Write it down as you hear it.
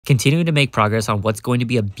Continuing to make progress on what's going to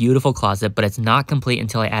be a beautiful closet, but it's not complete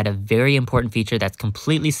until I add a very important feature that's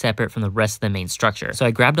completely separate from the rest of the main structure. So I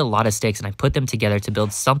grabbed a lot of sticks and I put them together to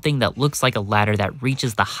build something that looks like a ladder that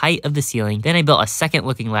reaches the height of the ceiling. Then I built a second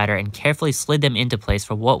looking ladder and carefully slid them into place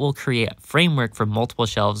for what will create a framework for multiple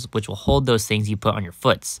shelves which will hold those things you put on your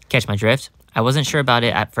foots. Catch my drift? I wasn't sure about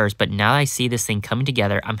it at first, but now I see this thing coming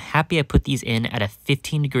together, I'm happy I put these in at a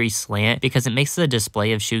 15-degree slant because it makes the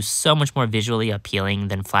display of shoes so much more visually appealing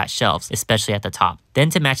than flat shelves, especially at the top. Then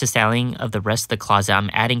to match the styling of the rest of the closet, I'm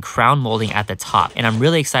adding crown molding at the top. And I'm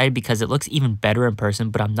really excited because it looks even better in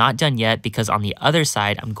person, but I'm not done yet because on the other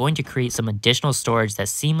side, I'm going to create some additional storage that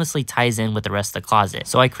seamlessly ties in with the rest of the closet.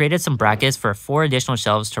 So I created some brackets for 4 additional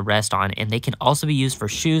shelves to rest on, and they can also be used for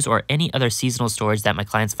shoes or any other seasonal storage that my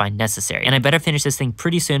clients find necessary. And I better finish this thing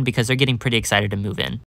pretty soon because they're getting pretty excited to move in.